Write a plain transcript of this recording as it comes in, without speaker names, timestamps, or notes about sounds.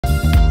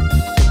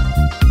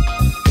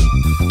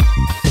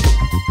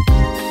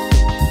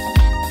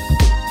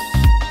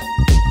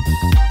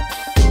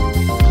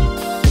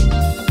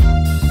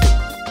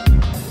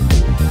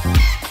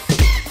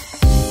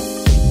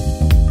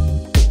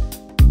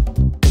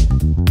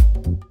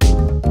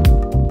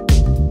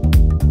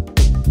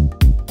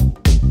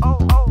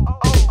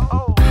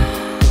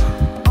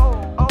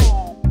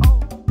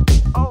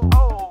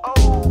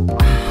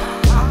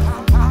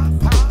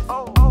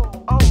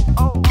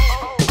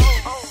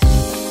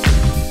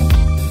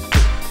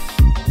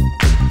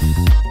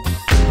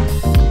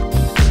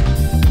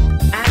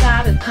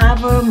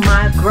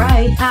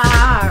gray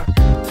hair.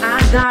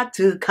 I got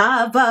to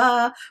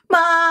cover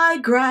my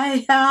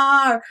gray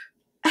hair.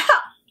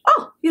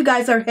 Oh, you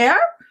guys are here?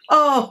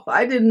 Oh,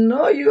 I didn't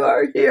know you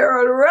are here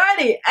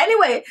already.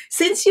 Anyway,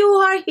 since you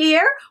are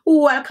here,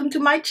 welcome to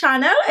my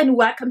channel and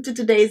welcome to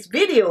today's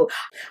video.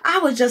 I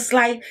was just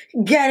like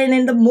getting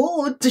in the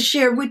mood to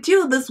share with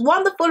you this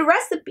wonderful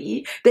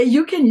recipe that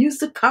you can use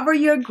to cover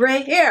your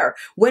gray hair.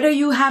 Whether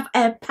you have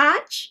a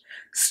patch,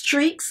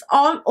 streaks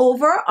all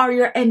over, or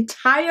your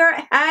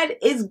entire head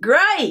is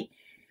gray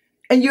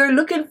and you're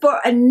looking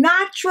for a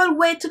natural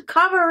way to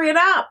cover it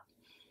up.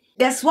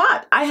 Guess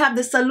what? I have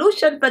the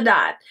solution for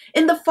that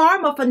in the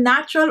form of a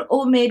natural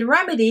homemade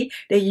remedy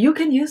that you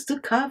can use to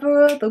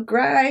cover the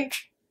gray.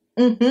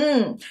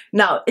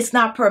 Now, it's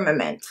not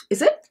permanent,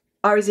 is it?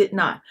 Or is it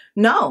not?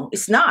 No,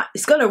 it's not.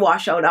 It's going to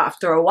wash out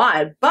after a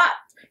while, but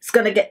it's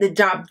going to get the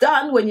job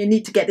done when you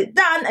need to get it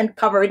done and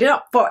cover it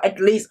up for at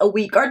least a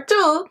week or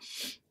two.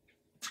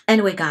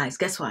 Anyway, guys,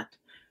 guess what?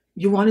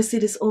 You want to see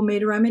this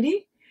homemade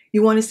remedy?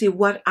 You want to see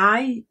what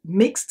I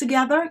mix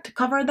together to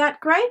cover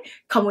that gray?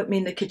 Come with me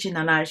in the kitchen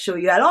and I'll show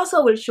you. I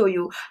also will show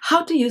you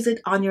how to use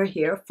it on your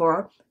hair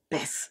for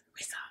best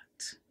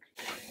result.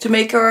 To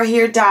make our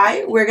hair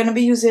dye, we're going to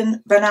be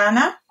using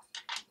banana.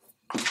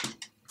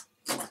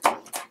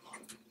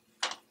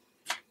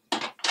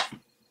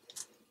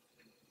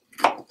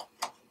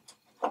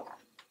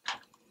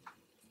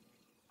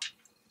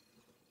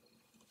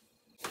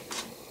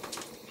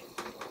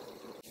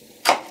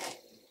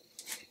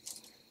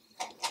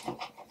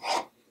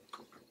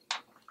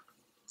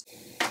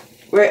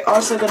 We're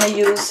also going to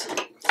use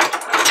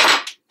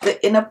the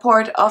inner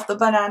part of the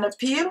banana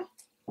peel.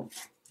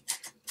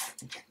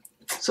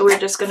 So we're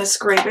just going to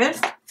scrape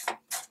it.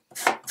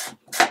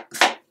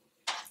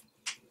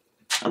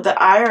 And the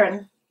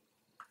iron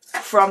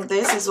from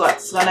this is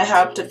what's going to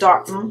help to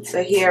darken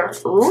the hair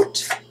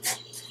root.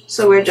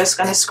 So we're just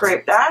going to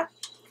scrape that.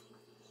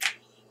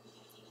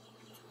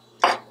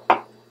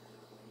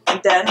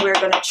 And then we're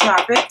going to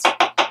chop it.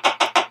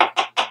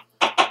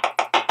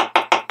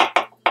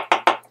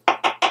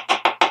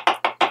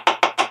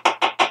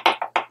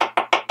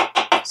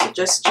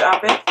 Just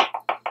chop it.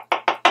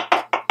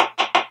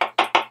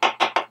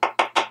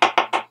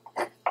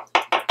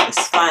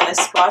 As fine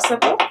as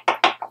possible.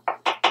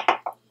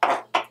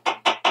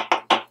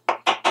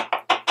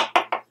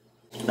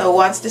 Now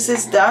once this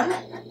is done,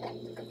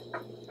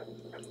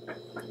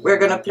 we're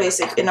going to place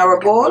it in our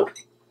bowl.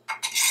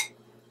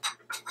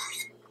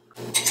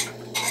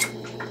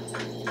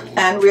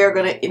 And we are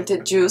going to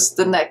introduce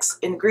the next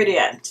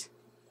ingredient.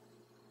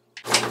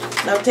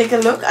 Now take a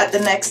look at the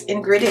next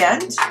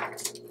ingredient.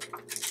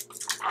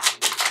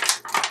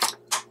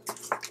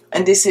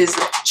 And this is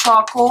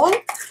charcoal.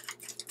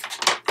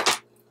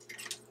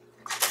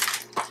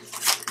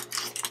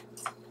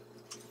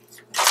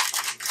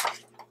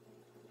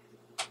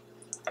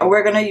 And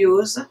we're going to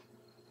use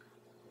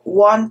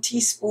 1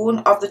 teaspoon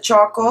of the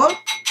charcoal.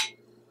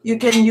 You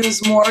can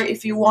use more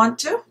if you want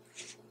to.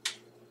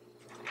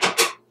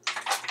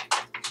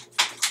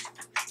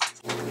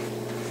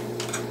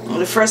 And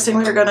the first thing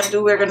we're going to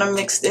do, we're going to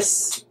mix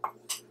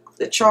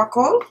the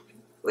charcoal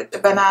with the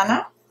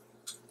banana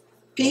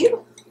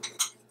peel.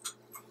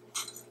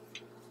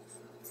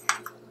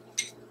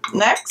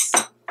 Next,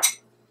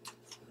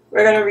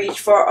 we're going to reach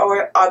for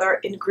our other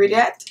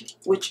ingredient,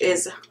 which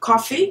is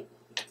coffee.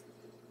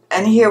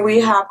 And here we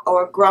have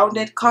our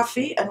grounded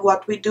coffee. And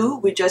what we do,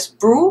 we just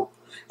brew.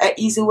 An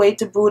easy way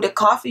to brew the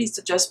coffee is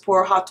to just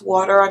pour hot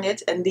water on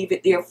it and leave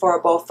it there for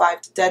about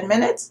 5 to 10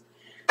 minutes.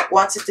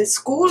 Once it is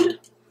cooled,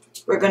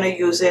 we're going to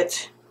use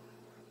it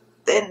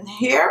in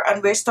here.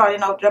 And we're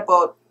starting out with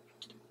about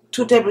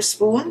 2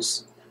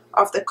 tablespoons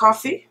of the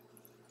coffee.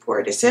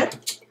 Pour this in.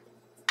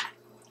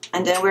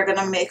 And then we're going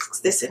to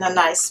mix this in a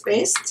nice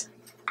paste.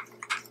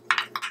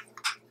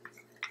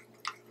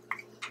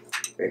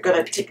 We're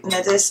going to thicken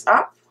this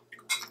up.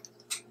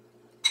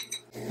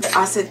 The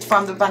acid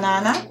from the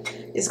banana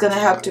is going to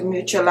help to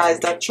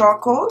neutralize that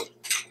charcoal.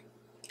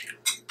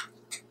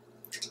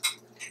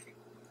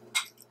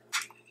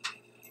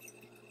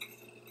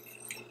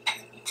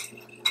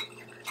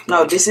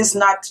 Now this is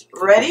not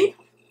ready.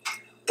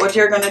 What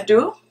you're going to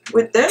do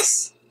with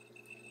this,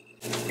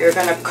 you're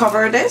going to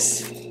cover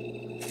this.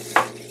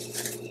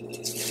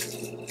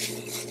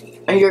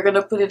 And you're going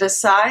to put it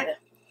aside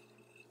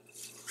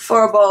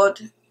for about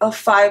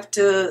 5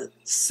 to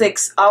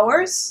 6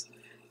 hours.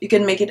 You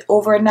can make it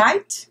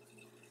overnight.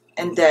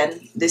 And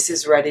then this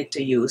is ready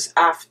to use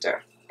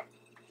after.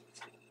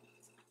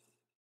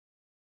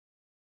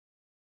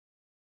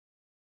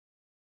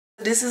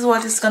 This is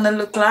what it's going to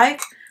look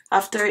like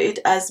after it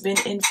has been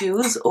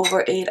infused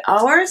over 8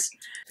 hours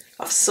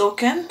of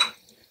soaking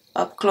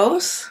up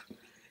close.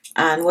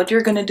 And what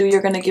you're going to do,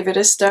 you're going to give it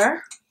a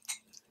stir.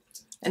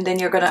 And then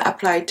you're going to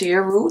apply it to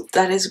your root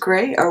that is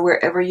gray or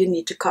wherever you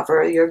need to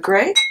cover your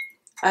gray.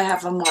 I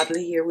have a model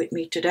here with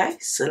me today,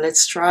 so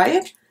let's try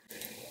it.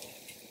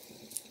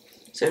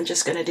 So I'm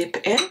just going to dip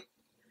in.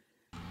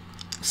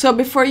 So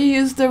before you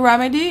use the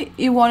remedy,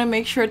 you want to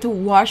make sure to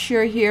wash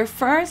your hair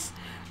first.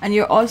 and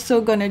you're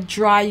also gonna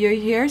dry your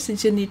hair,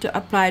 since you need to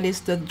apply this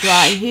to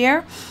dry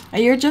hair.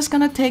 And you're just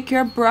gonna take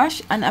your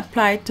brush and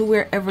apply it to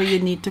wherever you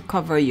need to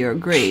cover your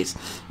grays.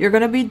 You're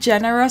gonna be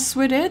generous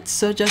with it,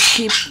 so just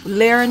keep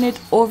layering it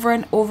over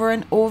and over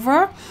and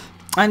over.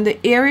 And the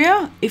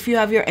area, if you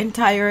have your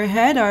entire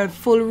head or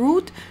full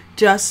root,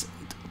 just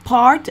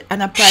part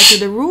and apply to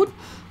the root.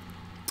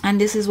 And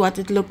this is what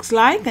it looks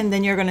like. And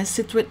then you're going to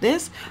sit with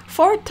this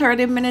for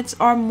 30 minutes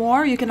or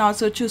more. You can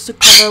also choose to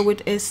cover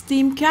with a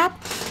steam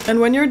cap. And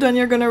when you're done,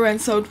 you're going to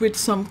rinse out with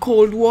some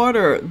cold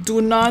water.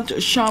 Do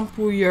not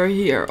shampoo your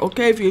hair,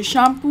 okay? If you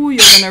shampoo,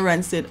 you're going to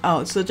rinse it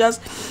out. So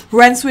just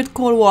rinse with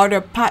cold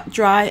water, pat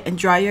dry, and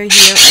dry your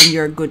hair, and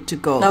you're good to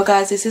go. Now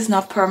guys, this is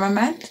not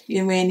permanent.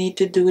 You may need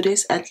to do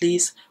this at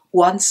least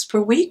once per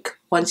week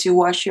once you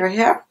wash your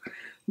hair.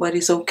 But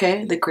it's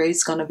okay. The gray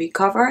is going to be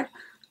covered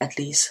at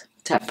least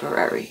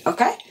temporary.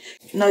 Okay,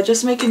 now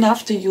just make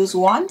enough to use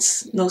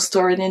once, no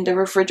storing in the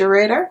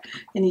refrigerator,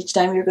 and each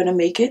time you're going to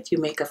make it, you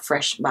make a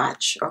fresh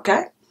batch.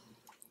 Okay,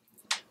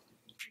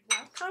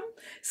 welcome.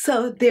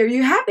 So there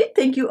you have it.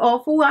 Thank you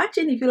all for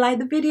watching. If you like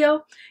the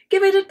video,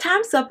 give it a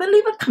thumbs up and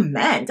leave a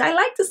comment. I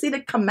like to see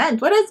the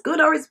comment, whether it's good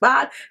or it's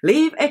bad.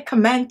 Leave a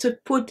comment to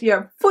put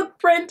your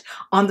footprint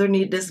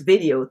underneath this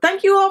video.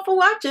 Thank you all for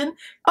watching.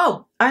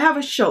 Oh, I have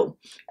a show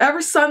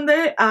every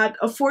Sunday at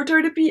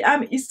 4:30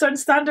 p.m. Eastern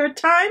Standard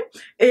Time.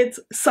 It's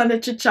Sunday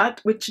Chit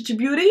Chat with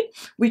Khichibeauty.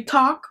 We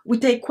talk, we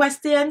take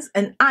questions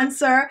and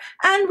answer,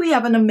 and we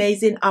have an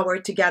amazing hour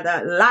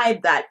together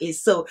live, that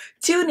is. So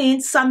tune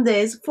in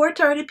Sundays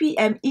 4:30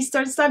 p.m.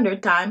 Eastern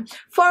Standard Time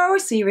for our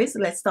series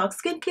Let's Talk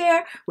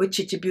Skincare with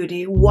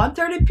Khichibeauty,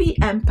 1:30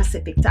 p.m.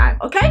 Pacific Time.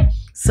 Okay,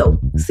 so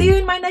see you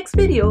in my next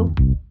video.